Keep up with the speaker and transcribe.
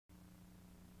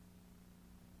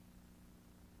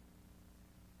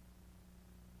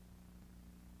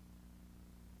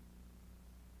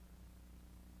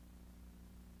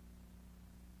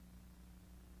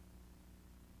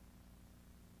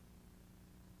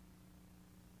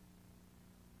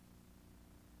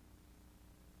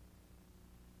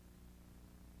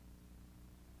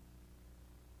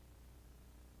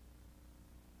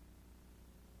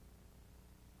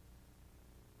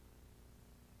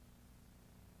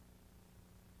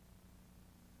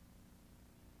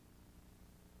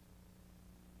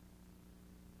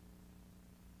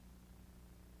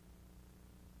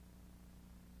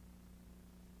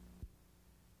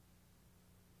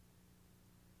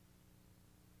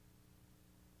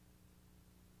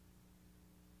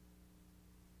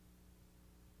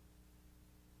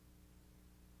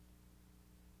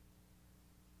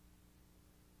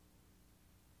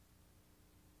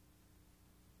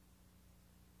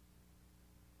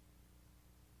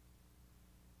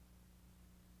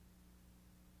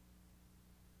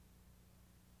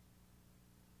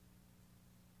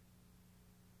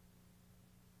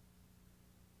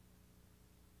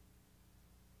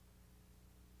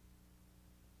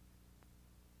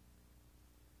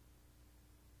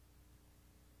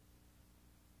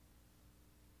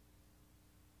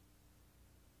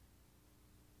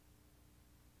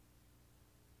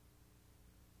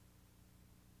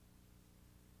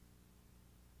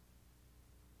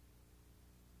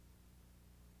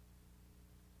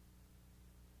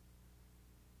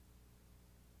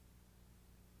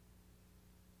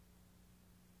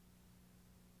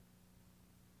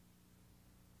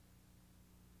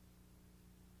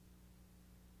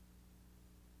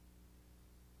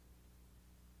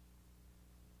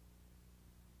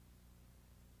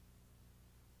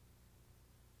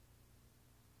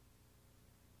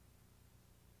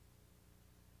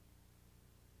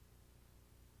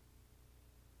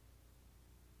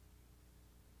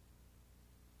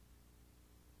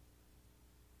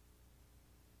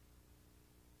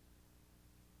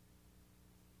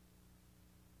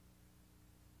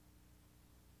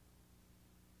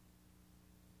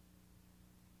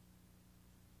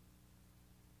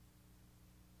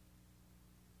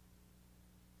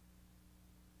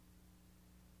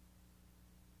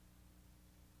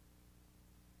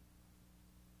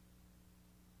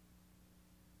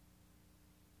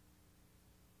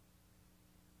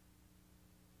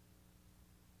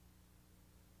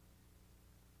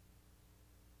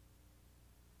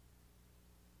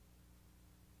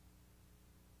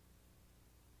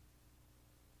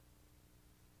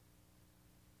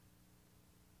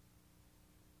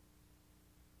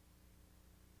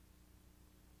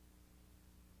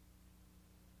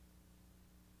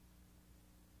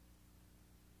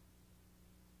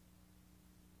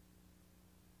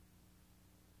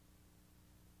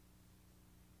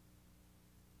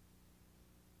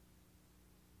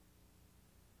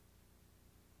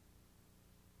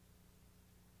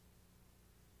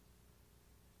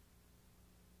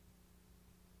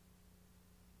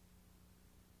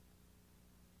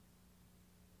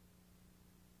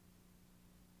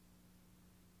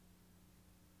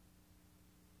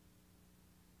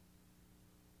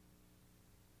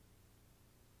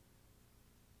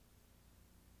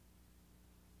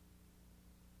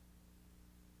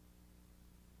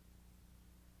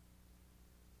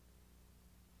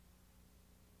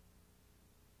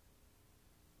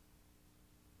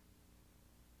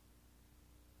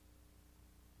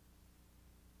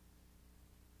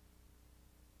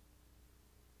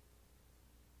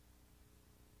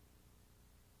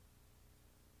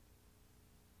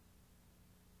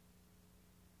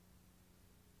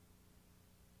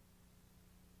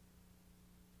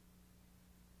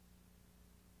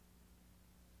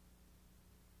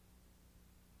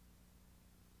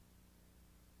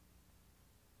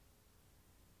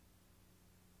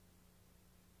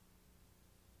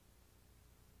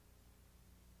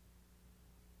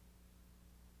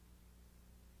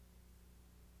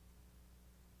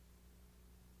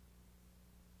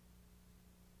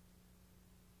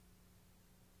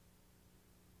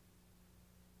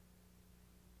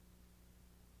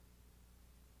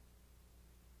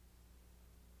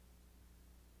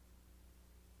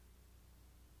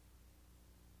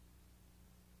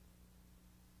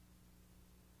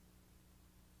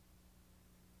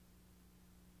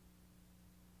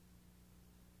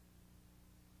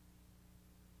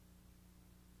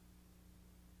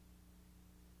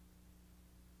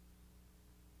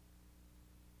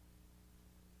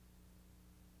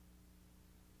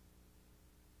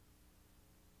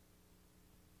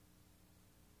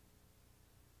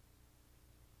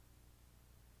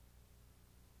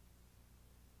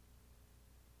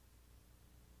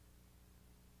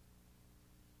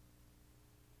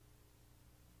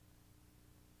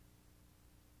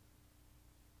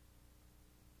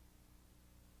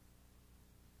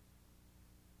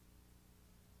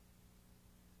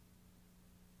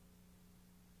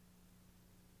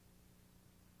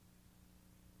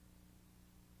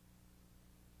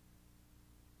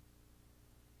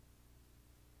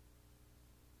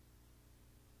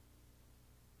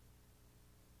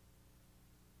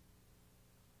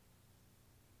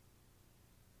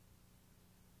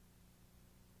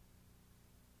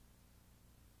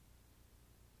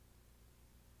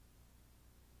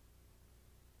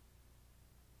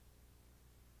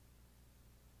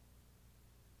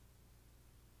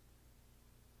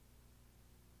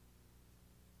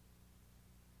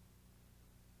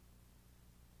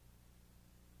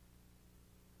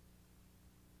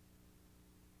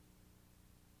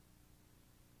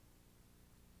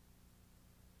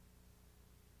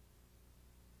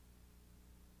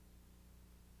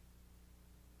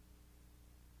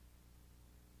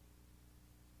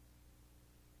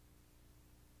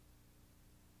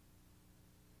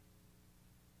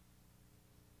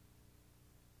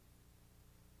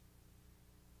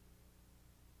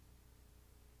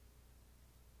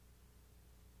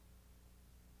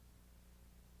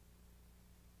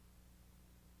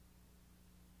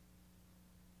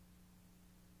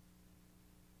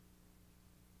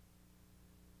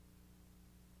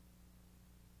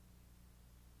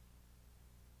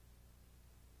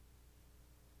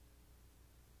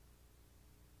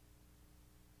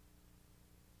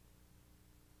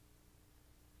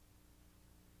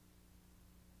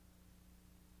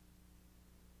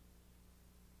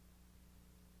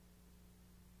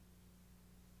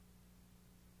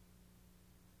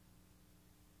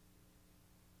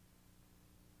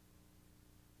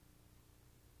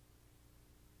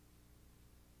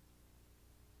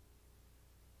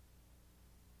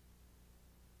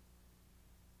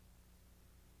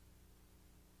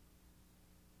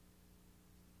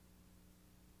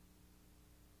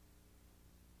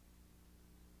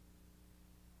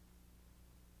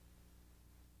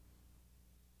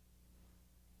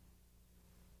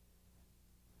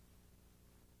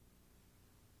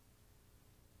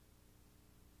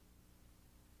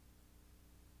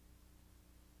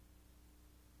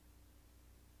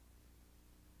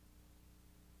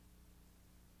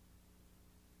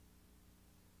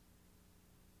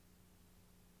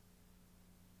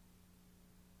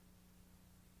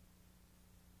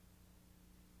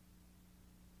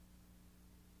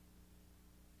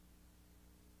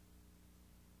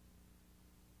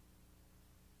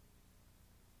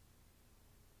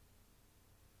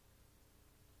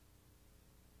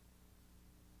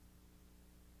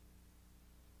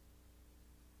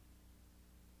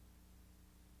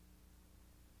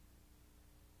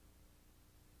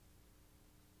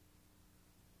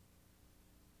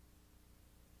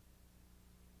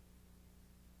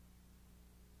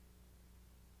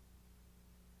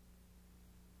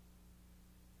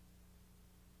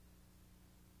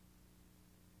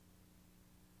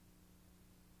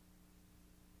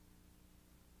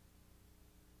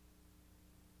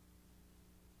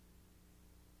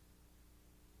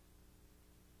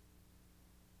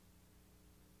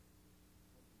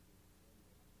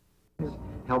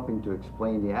helping to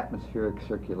explain the atmospheric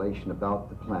circulation about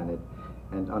the planet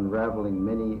and unraveling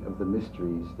many of the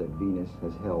mysteries that Venus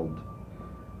has held.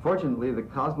 Fortunately, the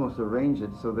cosmos arranged it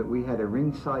so that we had a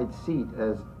ringside seat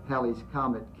as Halley's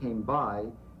Comet came by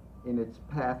in its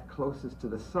path closest to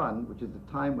the Sun, which is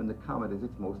the time when the comet is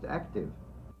its most active.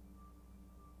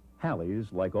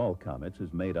 Halley's, like all comets,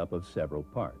 is made up of several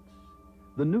parts.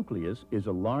 The nucleus is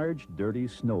a large, dirty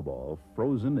snowball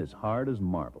frozen as hard as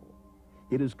marble.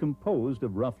 It is composed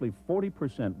of roughly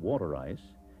 40% water ice,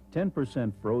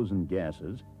 10% frozen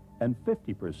gases, and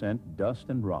 50% dust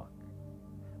and rock.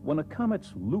 When a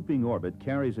comet's looping orbit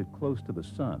carries it close to the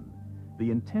Sun,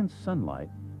 the intense sunlight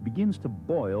begins to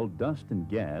boil dust and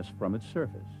gas from its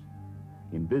surface.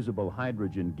 Invisible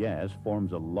hydrogen gas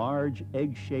forms a large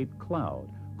egg-shaped cloud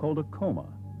called a coma,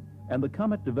 and the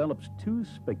comet develops two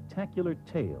spectacular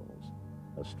tails,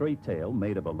 a straight tail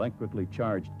made of electrically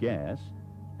charged gas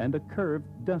and a curved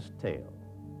dust tail.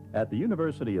 At the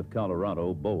University of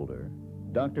Colorado, Boulder,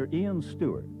 Dr. Ian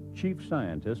Stewart, chief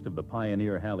scientist of the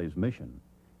Pioneer Halley's mission,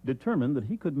 determined that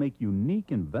he could make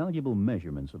unique and valuable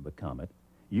measurements of the comet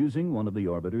using one of the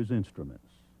orbiter's instruments.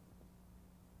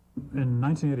 In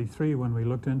 1983, when we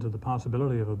looked into the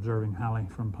possibility of observing Halley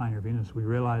from Pioneer Venus, we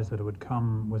realized that it would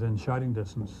come within shouting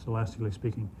distance, celestially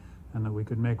speaking, and that we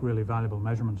could make really valuable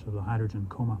measurements of the hydrogen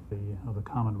coma. Of the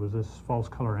comet was this false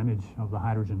color image of the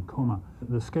hydrogen coma.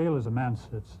 The scale is immense.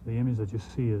 The image that you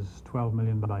see is 12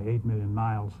 million by 8 million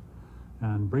miles.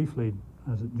 And briefly,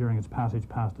 during its passage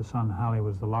past the Sun, Halley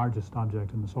was the largest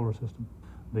object in the solar system.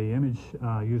 The image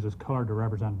uses color to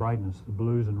represent brightness. The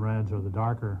blues and reds are the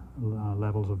darker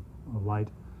levels of light,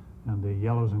 and the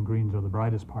yellows and greens are the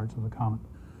brightest parts of the comet.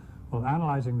 Well,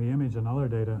 analyzing the image and other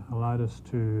data allowed us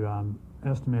to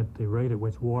estimate the rate at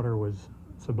which water was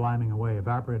subliming away,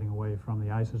 evaporating away from the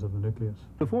ices of the nucleus.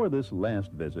 Before this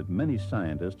last visit, many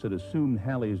scientists had assumed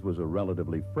Halley's was a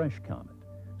relatively fresh comet,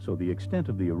 so the extent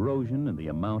of the erosion and the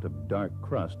amount of dark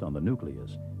crust on the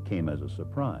nucleus came as a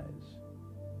surprise.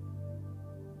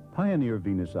 Pioneer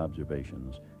Venus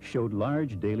observations showed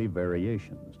large daily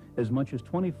variations, as much as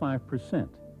 25%,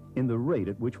 in the rate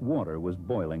at which water was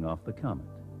boiling off the comet.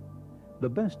 The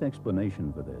best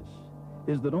explanation for this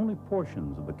is that only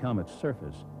portions of the comet's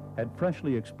surface had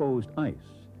freshly exposed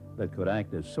ice that could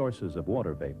act as sources of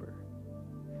water vapor.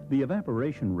 The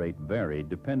evaporation rate varied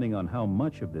depending on how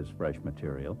much of this fresh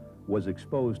material was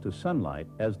exposed to sunlight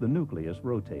as the nucleus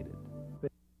rotated.